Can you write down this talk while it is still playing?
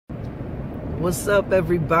What's up,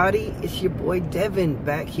 everybody? It's your boy Devin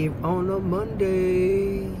back here on a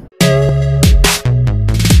Monday.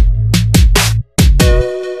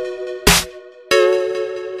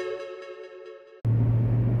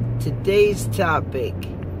 Today's topic,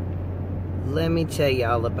 let me tell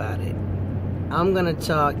y'all about it. I'm gonna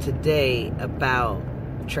talk today about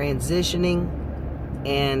transitioning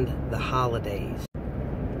and the holidays.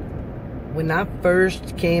 When I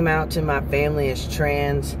first came out to my family as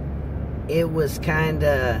trans, it was kind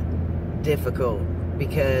of difficult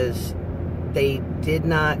because they did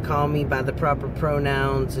not call me by the proper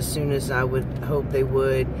pronouns as soon as I would hope they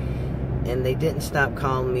would, and they didn't stop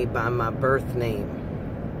calling me by my birth name,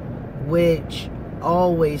 which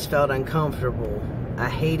always felt uncomfortable. I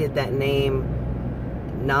hated that name,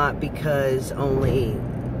 not only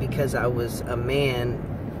because I was a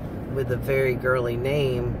man with a very girly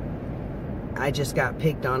name. I just got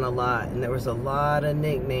picked on a lot, and there was a lot of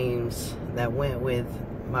nicknames that went with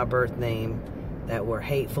my birth name that were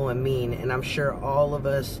hateful and mean, and I'm sure all of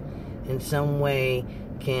us in some way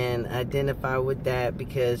can identify with that,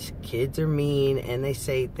 because kids are mean and they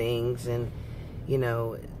say things, and you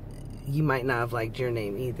know, you might not have liked your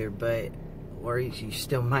name either, or you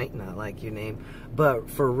still might not like your name, but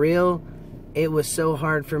for real, it was so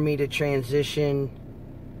hard for me to transition,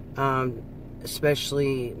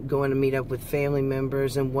 especially going to meet up with family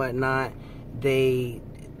members and whatnot. They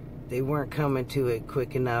weren't coming to it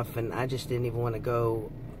quick enough, and I just didn't even want to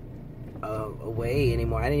go away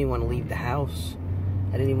anymore. I didn't even want to leave the house.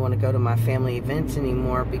 I didn't even want to go to my family events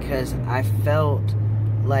anymore because I felt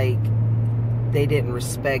like they didn't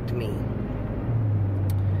respect me.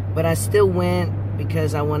 But I still went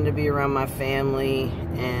because I wanted to be around my family,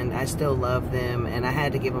 and I still love them, and I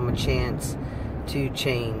had to give them a chance to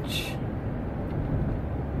change.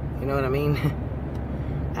 You know what I mean?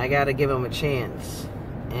 I gotta give them a chance.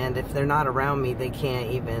 And if they're not around me, they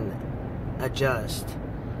can't even adjust.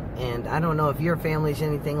 And I don't know if your family's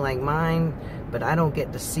anything like mine, but I don't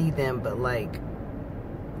get to see them but like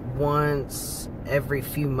once every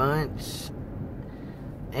few months.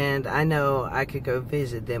 And I know I could go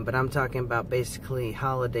visit them, but I'm talking about basically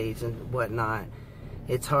holidays and whatnot.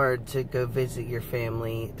 It's hard to go visit your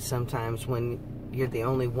family sometimes when you're the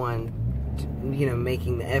only one, you know,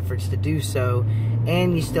 making the efforts to do so,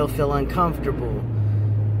 and you still feel uncomfortable.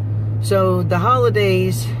 So the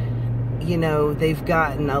holidays, you know, they've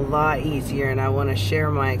gotten a lot easier, and I want to share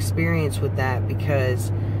my experience with that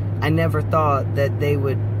because I never thought that they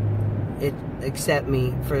would accept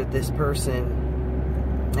me for this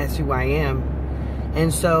person. That's who I am.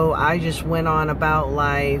 And so I just went on about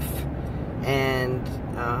life and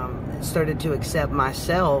started to accept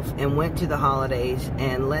myself, and went to the holidays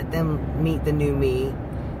and let them meet the new me.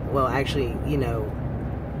 Well, actually, you know,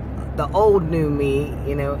 the old new me,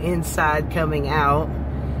 you know, inside coming out.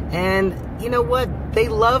 And you know what? They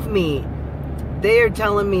love me. They are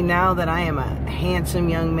telling me now that I am a handsome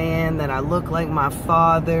young man, that I look like my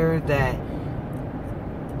father, that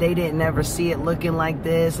they didn't ever see it looking like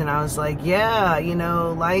this. And I was like, yeah, you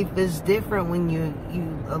know, life is different when you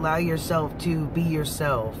allow yourself to be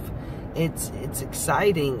yourself. It's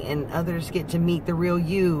exciting, and others get to meet the real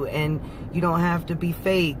you, and you don't have to be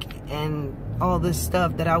fake and all this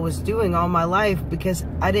stuff that I was doing all my life because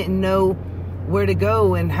I didn't know where to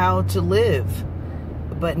go and how to live.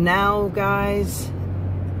 But now, guys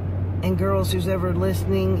and girls, who's ever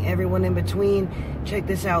listening, everyone in between, check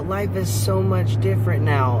this out. Life is so much different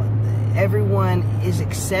now. Everyone is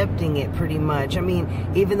accepting it pretty much. I mean,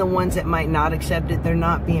 even the ones that might not accept it, they're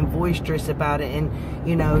not being boisterous about it and,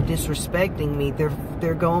 you know, disrespecting me.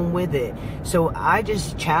 They're going with it. So I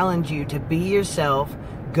just challenge you to be yourself,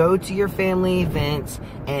 go to your family events,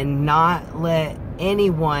 and not let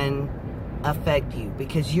anyone affect you,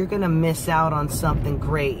 because you're gonna miss out on something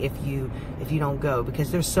great if you don't go,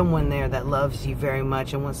 because there's someone there that loves you very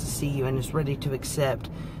much and wants to see you and is ready to accept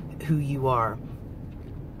who you are.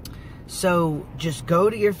 So just go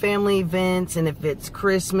to your family events, and if it's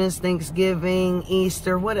Christmas, Thanksgiving,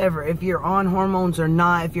 Easter, whatever, if you're on hormones or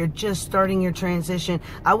not, if you're just starting your transition.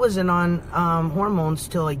 I wasn't on hormones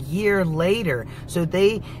till a year later, so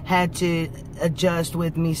they had to adjust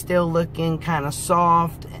with me still looking kind of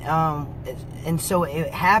soft, and so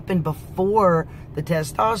it happened before the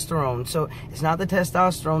testosterone. So it's not the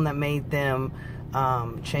testosterone that made them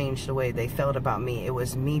change the way they felt about me. It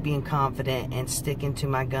was me being confident and sticking to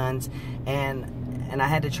my guns, and I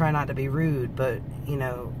had to try not to be rude, but you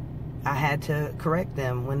know, I had to correct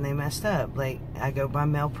them when they messed up. Like, I go by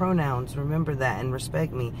male pronouns, remember that, and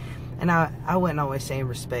respect me. And I wouldn't always say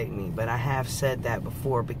respect me, but I have said that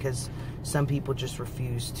before, because some people just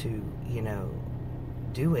refuse to, you know,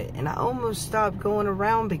 do it. And I almost stopped going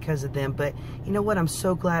around because of them. But you know what? I'm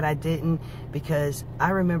so glad I didn't, because I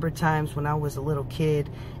remember times when I was a little kid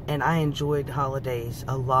and I enjoyed holidays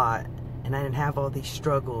a lot. And I didn't have all these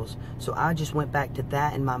struggles. So I just went back to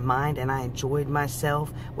that in my mind, and I enjoyed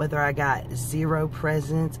myself. Whether I got 0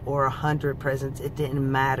 presents or 100 presents, it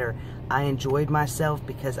didn't matter. I enjoyed myself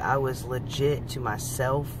because I was legit to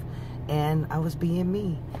myself and I was being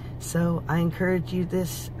me. So I encourage you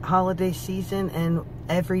this holiday season and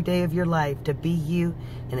every day of your life to be you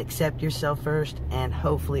and accept yourself first, and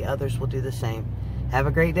hopefully others will do the same. Have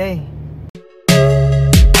a great day.